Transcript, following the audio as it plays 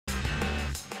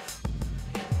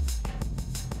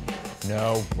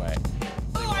No way.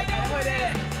 Oh, I put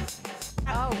it.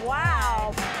 Oh,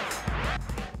 wow.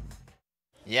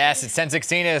 Yes, it's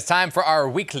 10:16 and it's time for our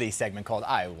weekly segment called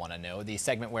I Want to Know, the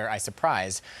segment where I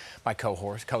surprise my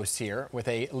co-hosts here with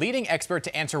a leading expert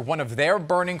to answer one of their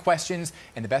burning questions.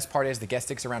 And the best part is the guest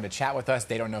sticks around to chat with us.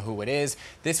 They don't know who it is.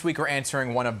 This week we're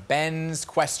answering one of Ben's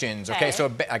questions. Okay, so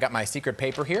I got my secret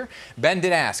paper here. Ben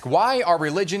did ask, why are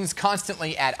religions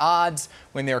constantly at odds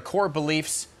when their core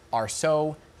beliefs are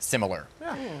so similar?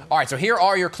 All right, so here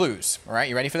are your clues. All right,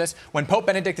 you ready for this? When Pope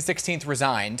Benedict XVI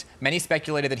resigned, many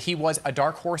speculated that he was a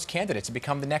dark horse candidate to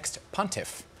become the next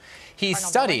pontiff. He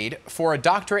studied for a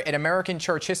doctorate in American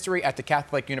church history at the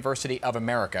Catholic University of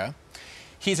America.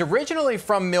 He's originally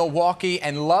from Milwaukee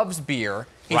and loves beer.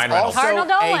 He's also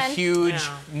a huge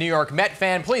New York Met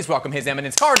fan. Please welcome His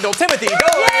Eminence Cardinal Timothy Dolan.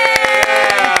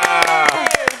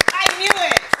 I knew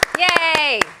it.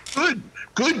 Yay.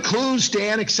 Good clues,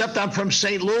 Dan, except I'm from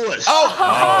St. Louis.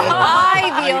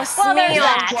 Ay, Dios mío.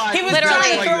 He was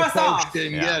trying to throw us folks off.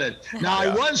 didn't get it. Now,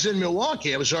 I was in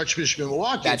Milwaukee. I was Archbishop of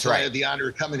Milwaukee. That's so right. I had the honor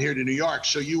of coming here to New York,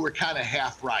 so you were kind of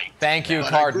half right. Thank you, but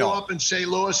Cardinal. I grew up in St.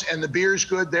 Louis, and the beer's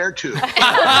good there, too.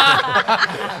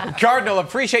 Cardinal,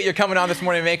 appreciate you coming on this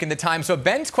morning and making the time. So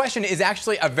Ben's question is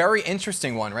actually a very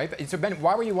interesting one, right? So Ben,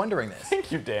 why were you wondering this? Thank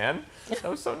you, Dan. That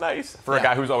was so nice. For a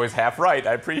guy who's always half right,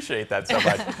 I appreciate that so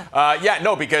much.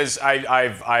 Because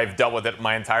I've dealt with it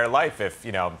my entire life. There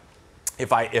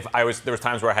was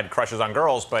times where I had crushes on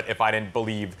girls, but if I didn't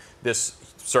believe this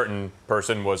certain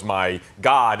person was my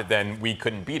God, then we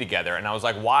couldn't be together. And I was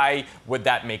like, why would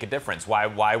that make a difference?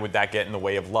 Why would that get in the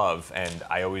way of love? And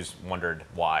I always wondered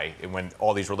why. And when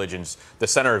all these religions, the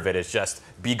center of it is just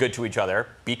be good to each other,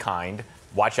 be kind,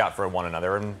 watch out for one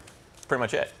another, and that's pretty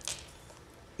much it.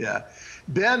 Yeah.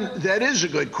 Ben, that is a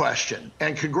good question.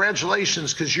 And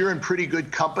congratulations, because you're in pretty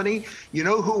good company. You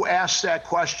know who asked that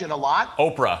question a lot?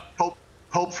 Oprah.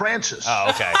 Pope Francis. Oh,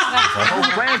 okay. Pope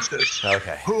Francis,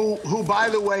 Okay. who, by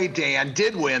the way, Dan,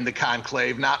 did win the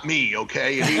conclave, not me,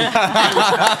 okay? And he was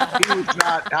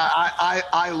not,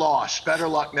 I lost. Better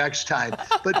luck next time.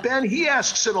 But Ben, he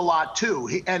asks it a lot, too.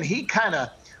 He kind of,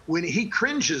 when he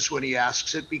cringes when he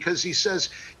asks it, because he says,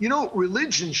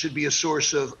 religion should be a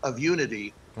source of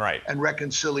unity. Right. And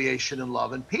reconciliation and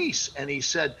love and peace. And he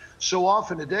said, so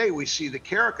often today we see the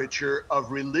caricature of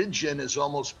religion as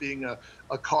almost being a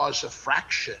cause of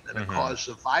fraction and a cause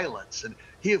of violence. And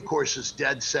he, of course, is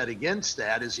dead set against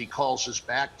that as he calls us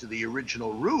back to the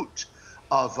original root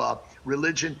of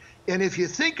religion. And if you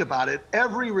think about it,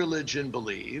 every religion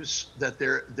believes that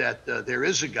there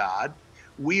is a God.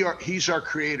 He's our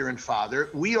creator and father.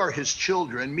 We are his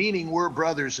children, meaning we're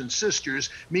brothers and sisters,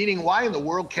 meaning why in the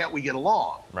world can't we get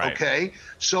along? Right. Okay.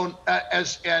 So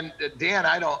Dan, Ben,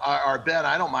 I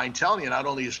don't mind telling you, not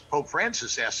only has Pope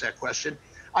Francis asked that question,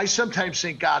 I sometimes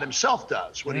think God himself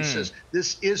does when he says,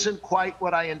 this isn't quite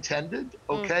what I intended.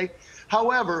 Okay.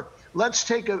 However, let's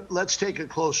take a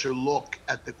closer look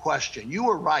at the question. You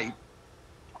were right.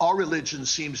 All religion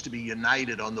seems to be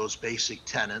united on those basic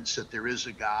tenets that there is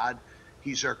a God.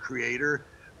 He's our creator.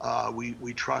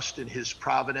 We trust in his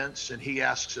providence, and he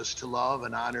asks us to love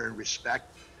and honor and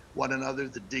respect one another,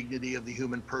 the dignity of the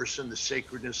human person, the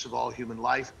sacredness of all human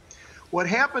life. What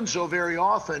happens, though, very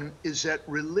often is that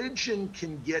religion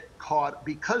can get caught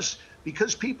because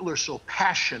people are so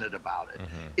passionate about it.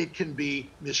 It can be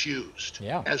misused,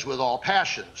 as with all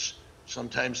passions.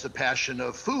 Sometimes the passion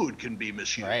of food can be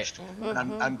misused. Right.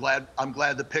 And I'm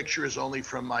glad the picture is only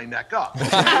from my neck up.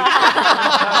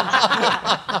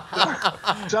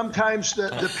 Sometimes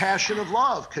the passion of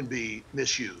love can be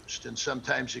misused, and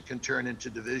sometimes it can turn into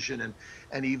division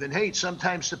and even hate.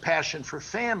 Sometimes the passion for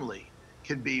family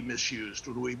can be misused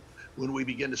when we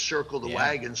begin to circle the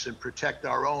wagons and protect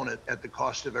our own at the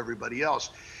cost of everybody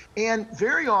else. And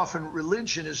very often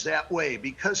religion is that way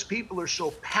because people are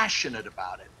so passionate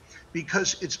about it.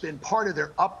 Because it's been part of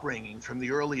their upbringing from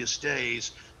the earliest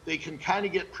days, they can kind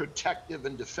of get protective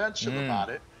and defensive about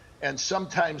it. And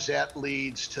sometimes that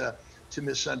leads to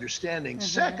misunderstanding.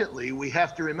 Secondly, we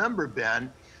have to remember,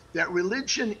 Ben, that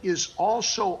religion is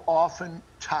also often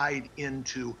tied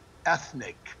into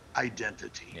ethnic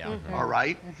identity. All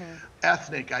right?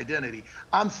 Ethnic identity.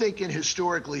 I'm thinking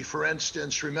historically, for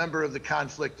instance, remember of the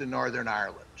conflict in Northern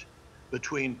Ireland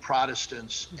between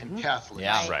Protestants and Catholics.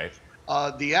 Yeah, right.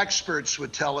 The experts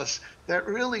would tell us that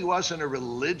really wasn't a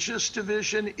religious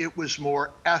division, it was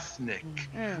more ethnic.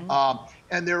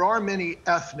 And there are many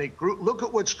ethnic groups. Look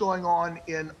at what's going on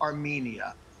in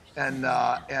Armenia and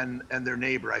their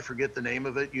neighbor. I forget the name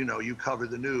of it. You cover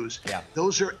the news.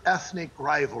 Those are ethnic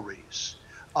rivalries.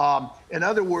 In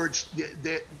other words,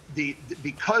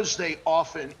 because they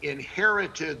often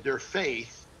inherited their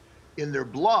faith in their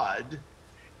blood,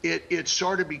 it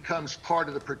sort of becomes part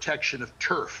of the protection of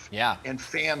turf and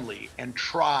family and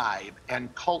tribe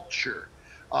and culture.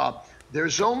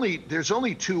 There's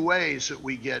only two ways that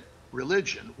we get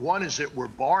religion. One is that we're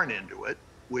born into it,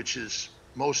 which is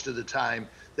most of the time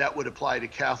that would apply to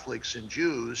Catholics and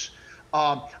Jews,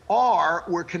 or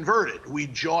we're converted. We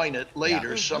join it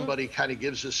later. Somebody kind of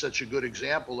gives us such a good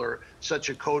example or such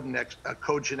a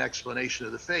cogent explanation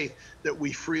of the faith that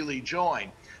we freely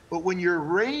join. But when you're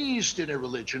raised in a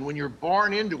religion, when you're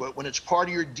born into it, when it's part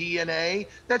of your DNA,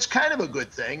 that's kind of a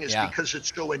good thing, because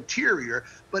it's so interior.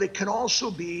 But it can also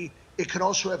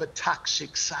have a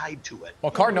toxic side to it.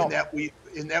 Well, Cardinal,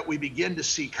 in that we begin to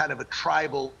see kind of a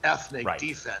tribal ethnic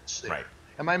defense there. Right.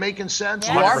 Am I making sense?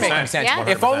 You are making sense. Yeah.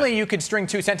 If only you could string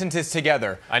two sentences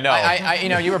together. I know. You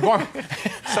know, you were born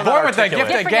with a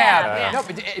gift of gab. No,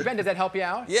 but Ben, does that help you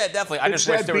out? Yeah, definitely. I just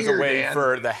wish there was a way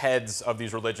for the heads of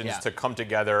these religions to come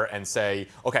together and say,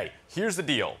 okay, here's the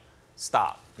deal.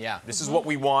 Stop. Yeah. This is what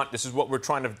we want. This is what we're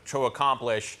trying to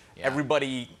accomplish.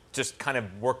 Everybody just kind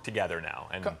of work together now.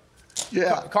 And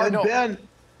Cardinal. And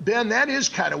Ben, that is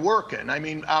kind of working. I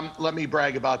mean, let me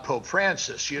brag about Pope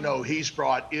Francis. You know, he's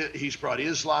brought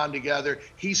Islam together.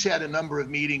 He's had a number of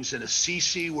meetings in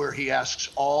Assisi where he asks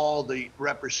all the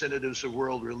representatives of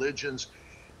world religions.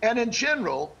 And in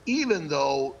general, even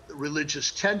though religious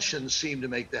tensions seem to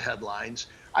make the headlines,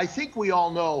 I think we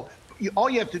all know, all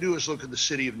you have to do is look at the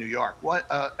city of New York.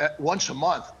 Once a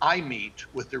month, I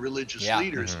meet with the religious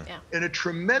leaders in a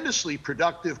tremendously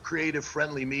productive, creative,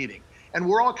 friendly meeting. And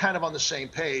we're all kind of on the same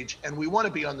page, and we want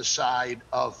to be on the side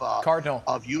of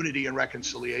unity and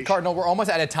reconciliation. Cardinal, we're almost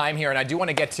out of time here, and I do want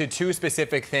to get to two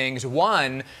specific things.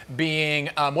 One being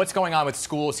what's going on with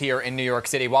schools here in New York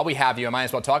City. While we have you, I might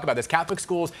as well talk about this. Catholic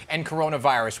schools and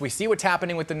coronavirus. We see what's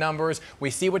happening with the numbers. We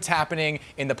see what's happening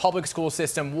in the public school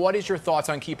system. What is your thoughts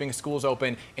on keeping schools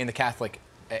open in the Catholic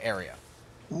area?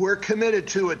 We're committed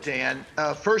to it, Dan.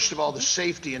 First of all, the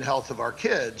safety and health of our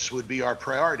kids would be our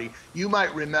priority. You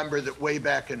might remember that way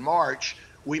back in March,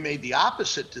 we made the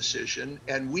opposite decision,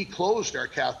 and we closed our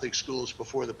Catholic schools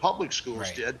before the public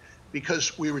schools did,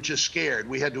 because we were just scared.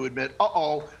 We had to admit,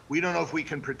 we don't know if we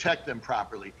can protect them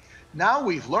properly. Now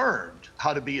we've learned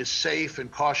how to be as safe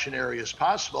and cautionary as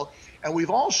possible, and we've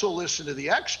also listened to the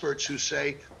experts who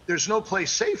say there's no place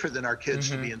safer than our kids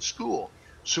to be in school.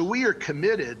 So we are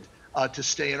committed to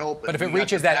staying open. But if it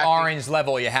reaches that orange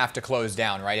level, you have to close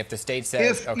down, right? If the state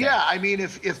says, Yeah, I mean,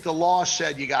 if the law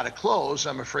said you got to close,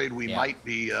 I'm afraid we might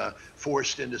be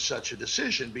forced into such a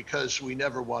decision, because we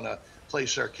never want to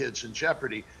place our kids in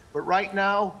jeopardy. But right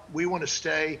now, we want to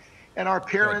stay. And our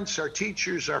parents, our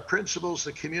teachers, our principals,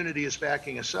 the community is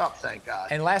backing us up, thank God.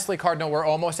 And lastly, Cardinal, we're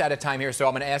almost out of time here, so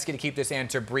I'm going to ask you to keep this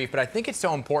answer brief, but I think it's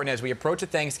so important as we approach the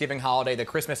Thanksgiving holiday, the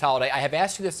Christmas holiday. I have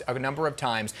asked you this a number of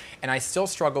times, and I still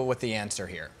struggle with the answer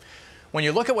here. When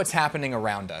you look at what's happening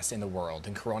around us in the world,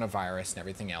 and coronavirus and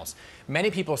everything else, many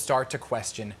people start to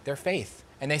question their faith.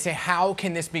 And they say, how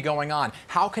can this be going on?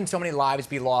 How can so many lives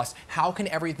be lost? How can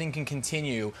everything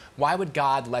continue? Why would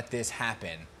God let this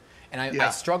happen? And I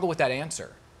struggle with that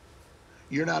answer.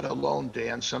 You're not alone,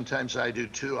 Dan. Sometimes I do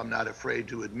too. I'm not afraid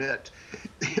to admit.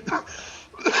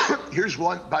 Here's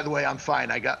one, by the way, I'm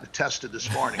fine. I got tested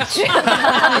this morning.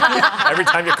 Every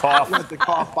time you cough. Don't let the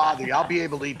cough bother you. I'll be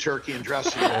able to eat turkey and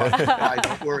dressing.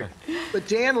 Don't worry. But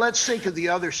Dan, let's think of the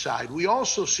other side. We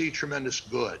also see tremendous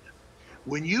good.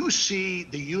 When you see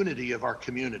the unity of our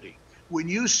community, when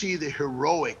you see the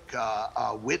heroic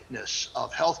witness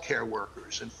of healthcare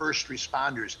workers and first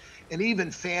responders, and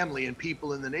even family and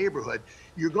people in the neighborhood,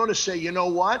 you're going to say, you know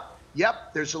what?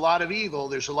 Yep, there's a lot of evil,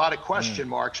 there's a lot of question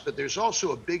marks, but there's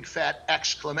also a big fat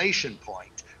exclamation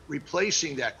point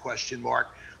replacing that question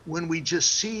mark when we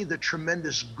just see the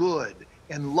tremendous good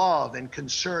and love and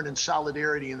concern and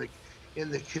solidarity in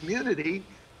the community.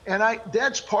 And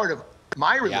that's part of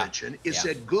my religion, is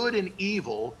that good and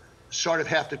evil sort of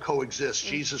have to coexist.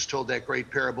 Jesus told that great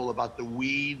parable about the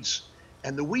weeds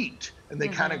and the wheat, and they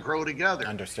kind of grow together.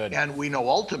 Understood. And we know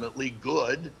ultimately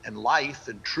good and life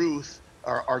and truth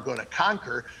are going to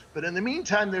conquer. But in the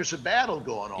meantime, there's a battle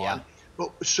going on.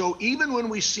 But so even when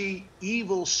we see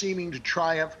evil seeming to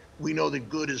triumph, we know that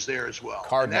good is there as well.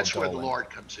 Cardinal and that's Dolan. where the Lord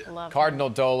comes in. Cardinal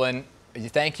Dolan,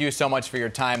 thank you so much for your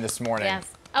time this morning.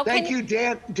 Yes. Oh, Thank you,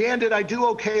 Dan. Dan, did I do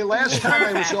okay? Last time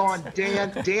I was on,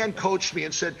 Dan coached me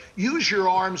and said, use your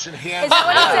arms and hands. Is that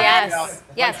what he said?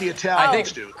 Like the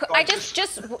Italians do. I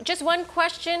just one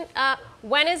question.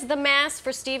 When is the mass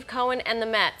for Steve Cohen and the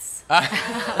Mets?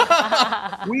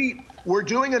 We're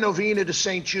doing a novena to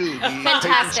St. Jude, the patron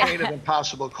Fantastic. saint of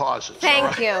impossible causes.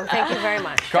 Thank you. Thank you very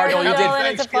much. Cardinal, you Dolan,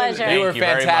 did. it's a pleasure. You were Thank you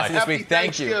very fantastic much. this week.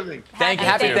 Thank you. Thanksgiving. Happy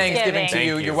Happy Thanksgiving to Thanksgiving.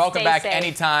 you. Thank You're you. welcome Stay back safe.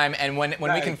 anytime. And when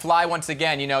we can fly once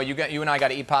again, you and I got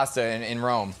to eat pasta in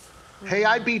Rome. Hey,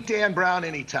 I beat Dan Brown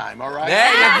anytime, all right?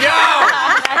 There you go.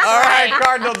 All right,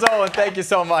 Cardinal Dolan, thank you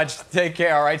so much. Take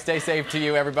care. All right, stay safe to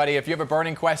you, everybody. If you have a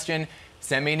burning question,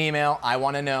 send me an email,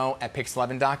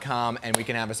 iwannaknow@pix11.com, and we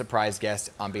can have a surprise guest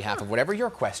on behalf of whatever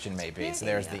your question may be. So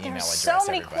there's the email address. So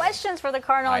many everybody. questions for the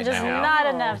Cardinal and just know. not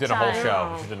enough We did a whole time.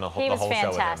 show. We did the whole He was show with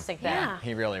him. fantastic, Ben. Yeah.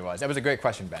 He really was. That was a great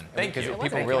question, Ben. Thank Because you. people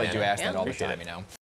Thank you, really Anna. do ask that all the Appreciate time, it. you know.